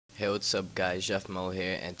Hey, what's up guys, Ep.5 Melon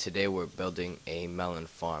here, and today we're building a melon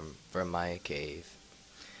farm for my cave.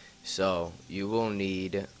 So, you will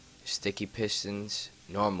need sticky pistons,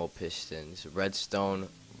 normal pistons, redstone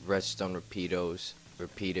repeaters,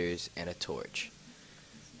 and a torch.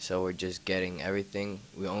 So we're just getting everything.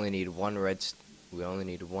 We only need one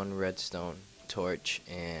redstone torch,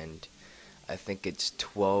 and I think it's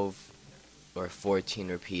 12 or 14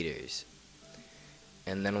 repeaters.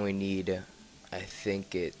 And then we need, I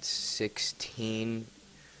think it's 16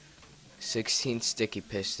 sticky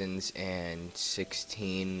pistons and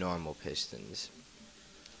 16 normal pistons.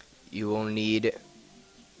 You will need,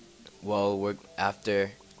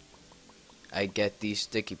 after I get these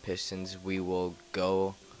sticky pistons, we will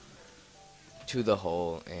go to the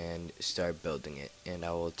hole and start building it. And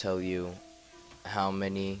I will tell you how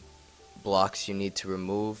many blocks you need to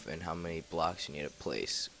remove and how many blocks you need to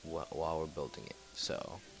place while we're building it.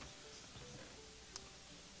 So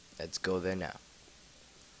let's go there now.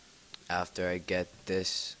 After I get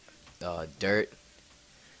this dirt,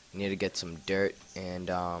 I need to get some dirt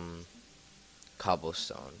and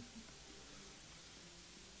cobblestone.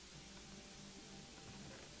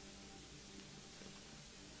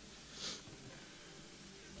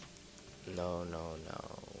 No.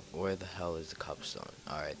 Where the hell is the cobblestone?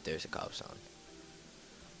 Alright, there's a cobblestone.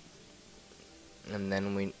 And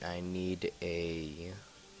then I need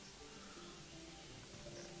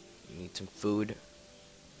some food.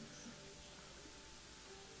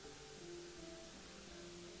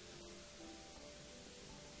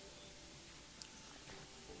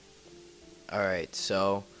 Alright,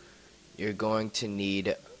 so you're going to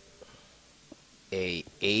need an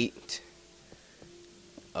 8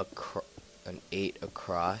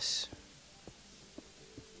 across.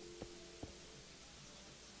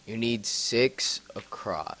 You need 6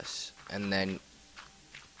 across, and then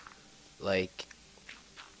like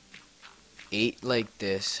 8 like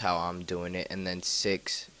this, how I'm doing it, and then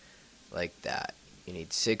 6 like that. You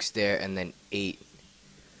need 6 there and then 8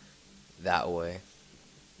 that way.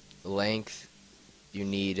 Length you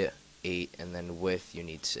need 8, and then width you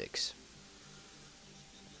need 6.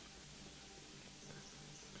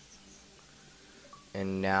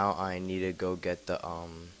 And now I need to go get the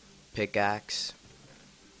pickaxe.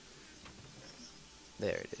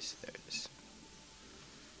 There it is.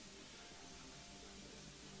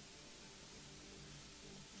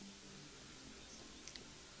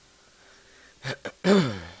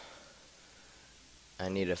 I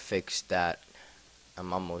need to fix that.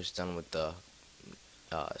 I'm almost done with the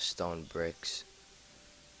stone bricks.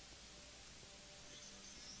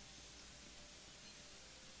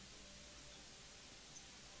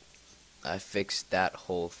 I fixed that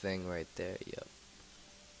whole thing right there. Yep.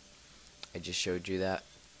 I just showed you that.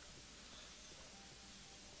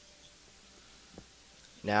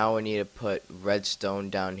 Now we need to put redstone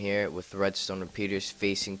down here with redstone repeaters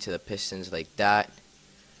facing to the pistons like that.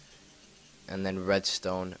 And then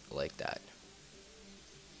redstone like that.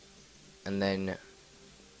 And then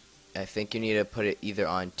I think you need to put it either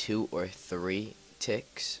on 2 or 3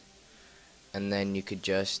 ticks. And then you could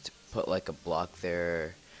just put like a block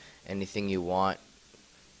there, anything you want.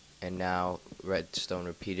 And now redstone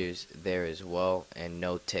repeaters there as well, and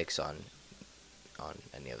no ticks on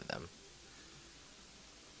any of them.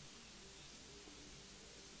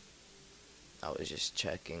 I was just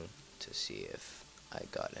checking to see if I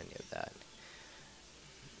got any of that.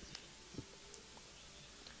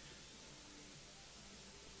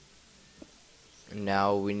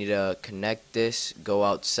 Now we need to connect this, go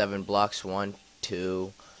out 7 blocks, 1,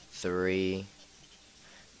 2, 3,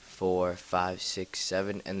 4, 5, 6,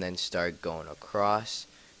 7, and then start going across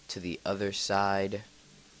to the other side.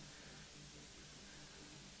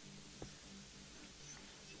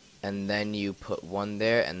 And then you put 1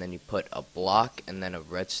 there, and then you put a block and then a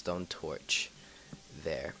redstone torch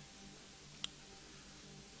there.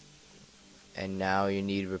 And now you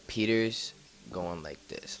need repeaters going like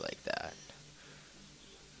this, like that.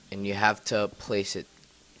 And you have to place it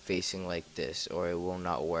facing like this or it will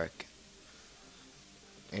not work.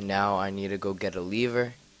 And now I need to go get a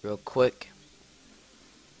lever real quick.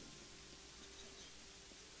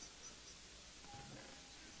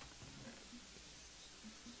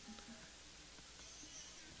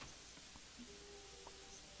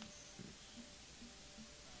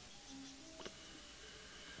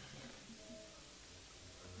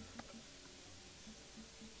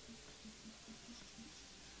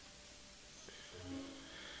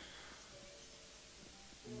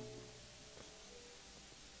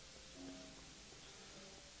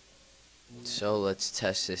 So let's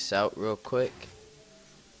test this out real quick.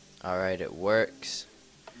 Alright, it works.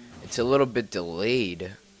 It's a little bit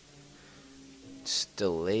delayed It's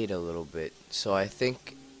delayed a little bit. So I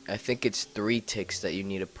think it's 3 ticks that you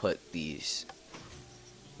need to put these.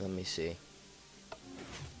 Let me see.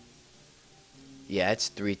 Yeah, it's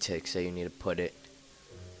 3 ticks that you need to put it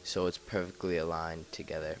so it's perfectly aligned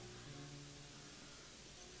together.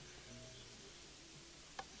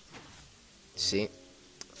 See?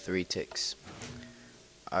 3 ticks.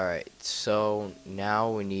 Alright, so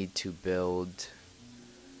now we need to build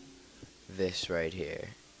this right here.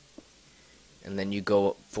 And then you go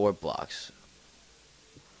up 4 blocks.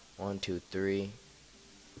 1, 2, 3.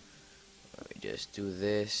 Let me just do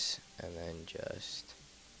this, and then just...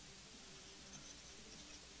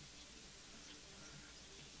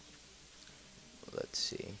 Let's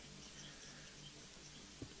see.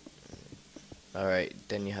 Alright,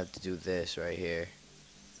 then you have to do this right here.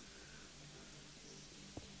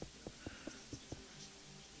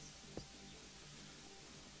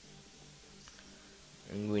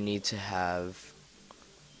 And we need to have,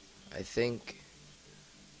 I think,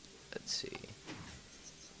 let's see.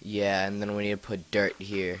 Yeah, and then we need to put dirt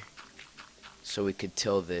here so we could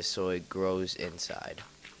till this so it grows inside.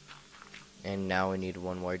 And now we need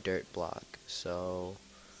 1 more dirt block. So,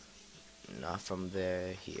 not from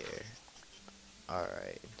there, here.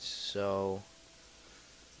 Alright, so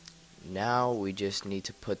now we just need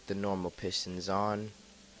to put the normal pistons on.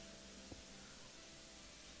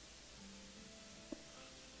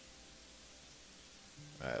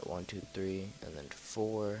 Alright, 1, 2, 3, and then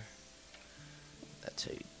 4. That's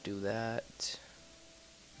how you do that.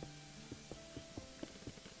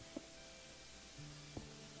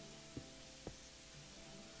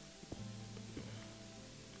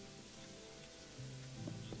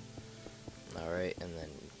 Alright, and then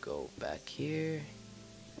go back here.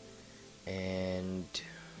 And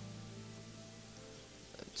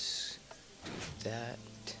let's do that.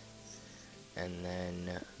 And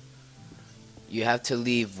then you have to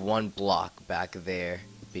leave 1 block back there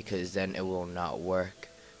because then it will not work,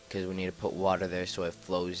 because we need to put water there so it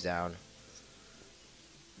flows down.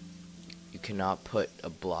 You cannot put a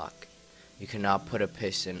block. You cannot put a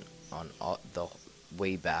piston on the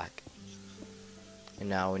way back. And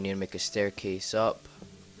now we need to make a staircase up,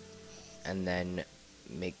 and then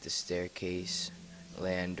make the staircase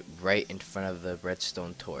land right in front of the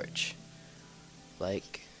redstone torch,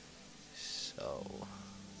 like so.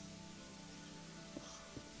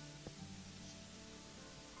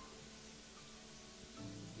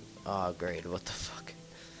 Oh great, what the fuck.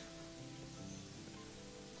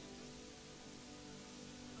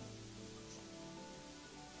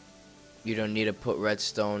 You don't need to put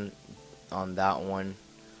redstone on that one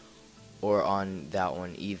or on that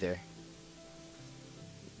one either.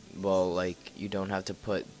 Well, like, you don't have to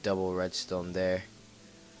put double redstone there,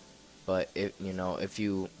 but if you know, if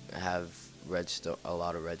you have redstone, a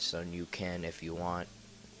lot of redstone, you can if you want.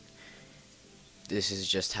 This is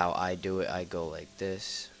just how I do it. I go like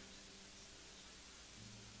this.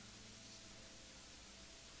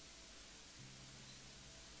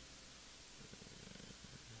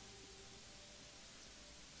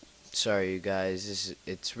 Sorry you guys,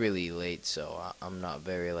 it's really late, so I'm not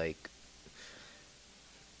very like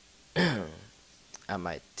at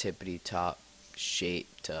my tippity top shape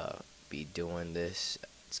to be doing this.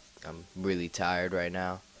 I'm really tired right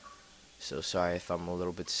now, so sorry if I'm a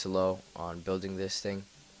little bit slow on building this thing.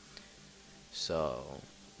 So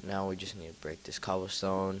now we just need to break this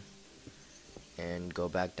cobblestone and go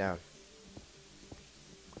back down.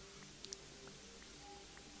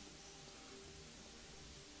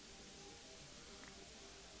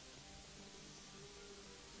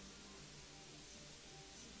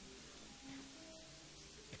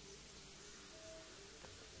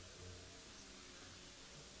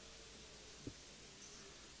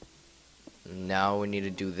 Now we need to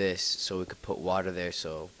do this so we could put water there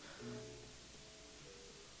so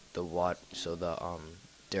the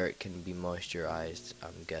dirt can be moisturized,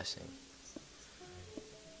 I'm guessing.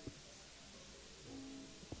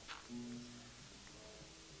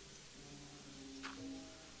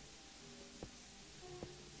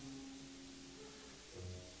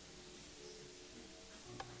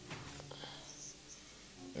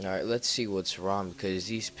 Alright, let's see what's wrong, because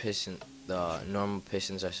these the normal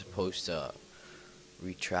pistons are supposed to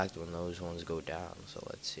retract when those ones go down. So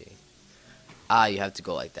let's see. Ah, you have to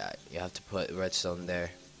go like that. You have to put redstone there.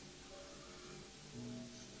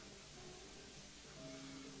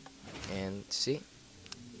 And see?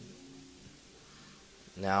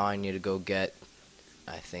 Now I need to go get,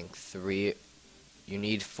 I think 3, you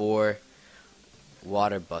need 4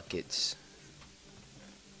 water buckets.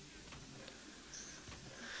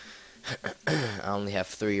 I only have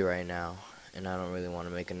 3 right now, and I don't really want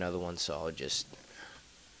to make another one, so I'll just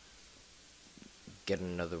get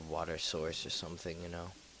another water source or something, you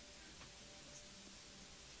know.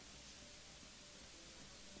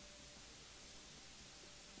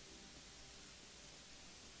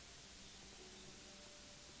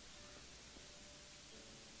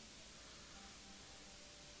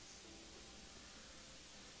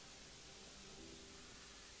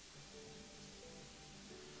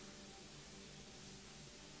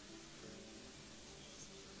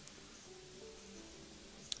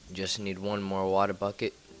 Just need one more water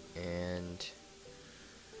bucket, and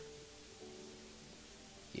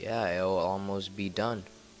yeah, it'll almost be done.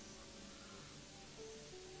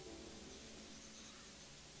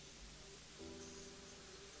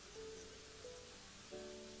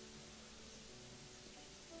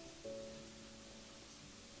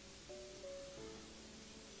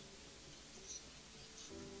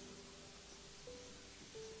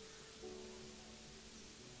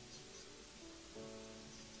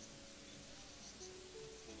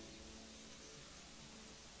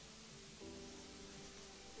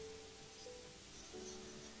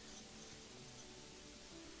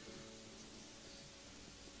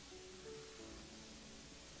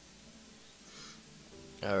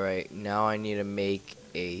 Alright, now I need to make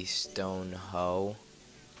a stone hoe.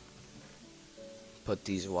 Put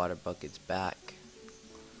these water buckets back.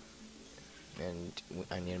 And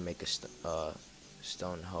I need to make a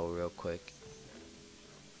stone hoe real quick.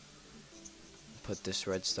 Put this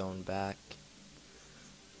redstone back.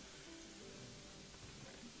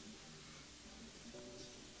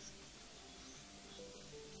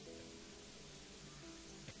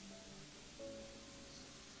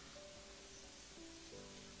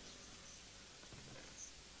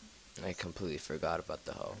 I completely forgot about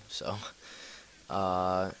the hoe. So,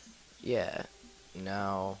 yeah.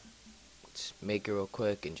 Now, let's make it real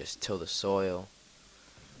quick and just till the soil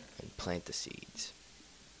and plant the seeds.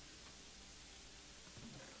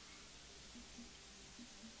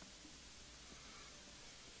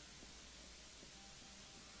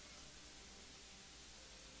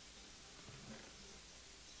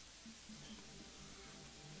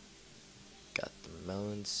 Got the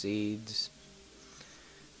melon seeds.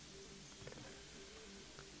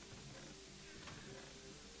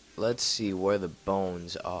 Let's see where the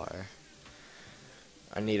bones are.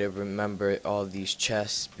 I need to remember all these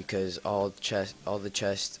chests because all the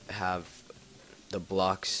chests have the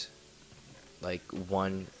blocks, like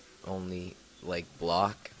one only like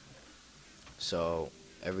block. So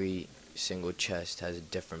every single chest has a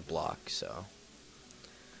different block. So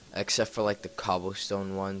except for like the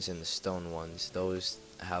cobblestone ones and the stone ones, those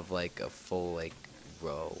have like a full like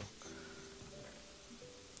row.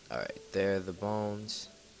 All right, there are the bones.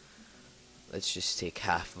 Let's just take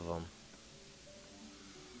half of them.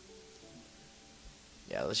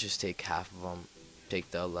 Yeah, let's just take half of them.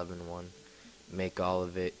 Take the 11 one. Make all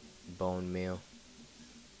of it bone meal.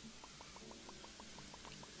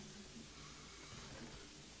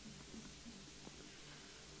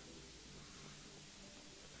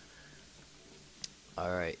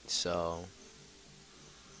 Alright, so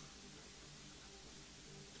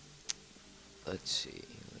let's see.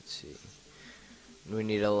 We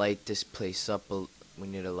need to light this place up. We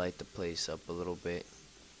need to light the place up a little bit.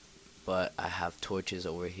 But I have torches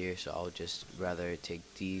over here, so I'll just rather take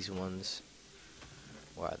these ones.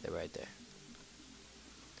 Where are they? Right there.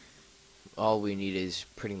 All we need is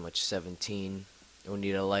pretty much 17. We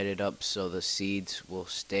need to light it up so the seeds will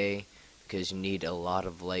stay, because you need a lot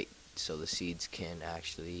of light so the seeds can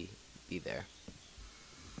actually be there.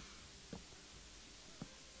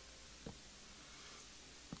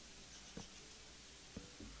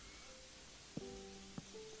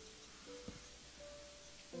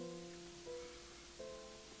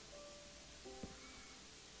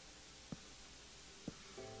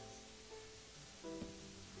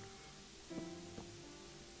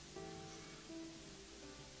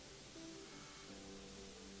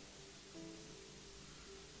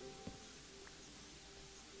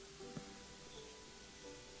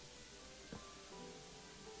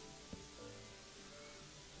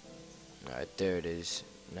 Alright, there it is.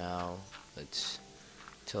 Now let's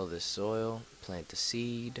till the soil, plant the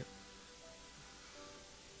seed.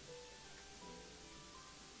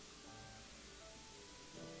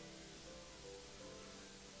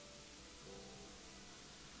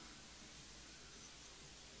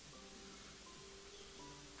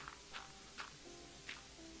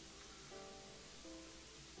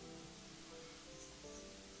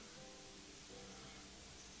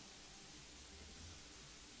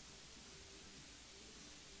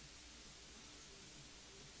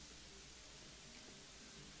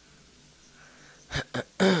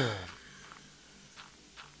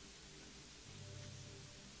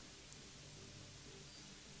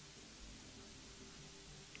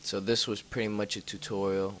 So this was pretty much a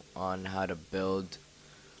tutorial on how to build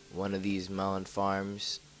one of these melon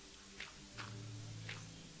farms.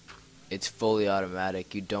 It's fully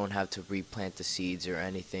automatic. You don't have to replant the seeds or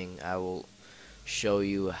anything. I will show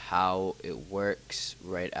you how it works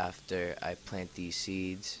right after I plant these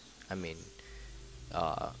seeds. I mean,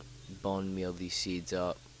 bone meal these seeds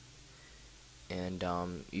up. And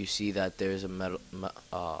you see that there's a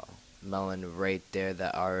melon right there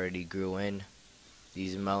that already grew in.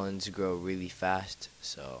 These melons grow really fast,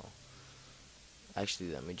 so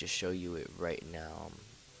actually let me just show you it right now.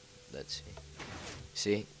 Let's see.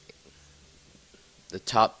 See? The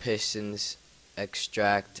top pistons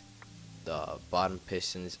extract, the bottom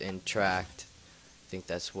pistons intract. I think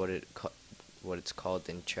that's what it's called,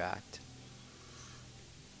 intract.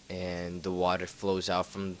 And the water flows out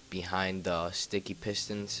from behind the sticky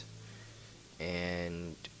pistons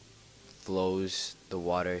and flows the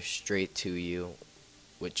water straight to you,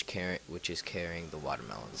 which is carrying the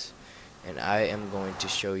watermelons. And I am going to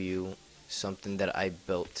show you something that I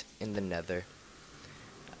built in the Nether.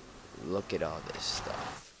 Look at all this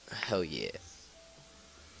stuff. Hell yeah.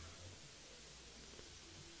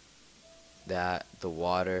 That, the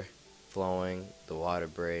water flowing, the water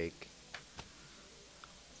break.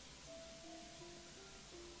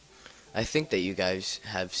 I think that you guys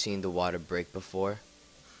have seen the water break before.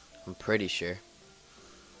 I'm pretty sure.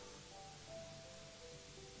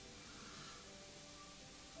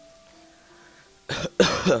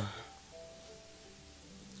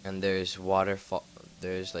 And there's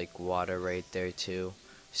there's like water right there too.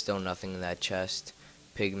 Still nothing in that chest.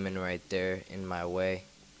 Pigman right there in my way.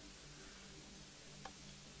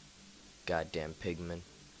 Goddamn pigman.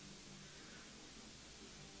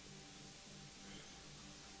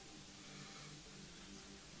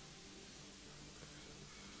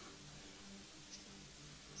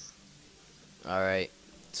 Alright,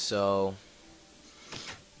 so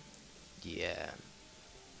yeah.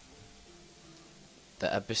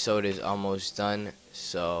 The episode is almost done,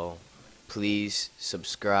 so please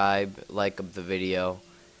subscribe, like up the video,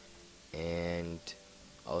 and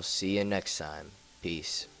I'll see you next time.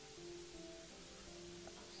 Peace.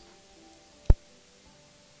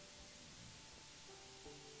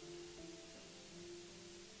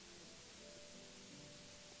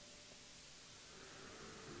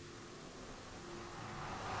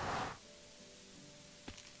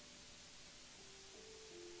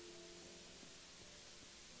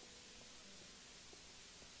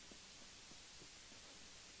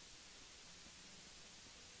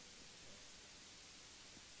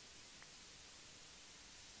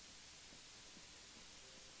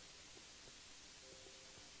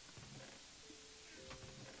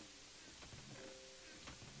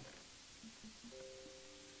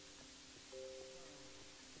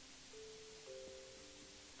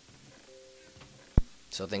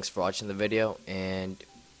 So thanks for watching the video, and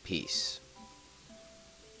peace.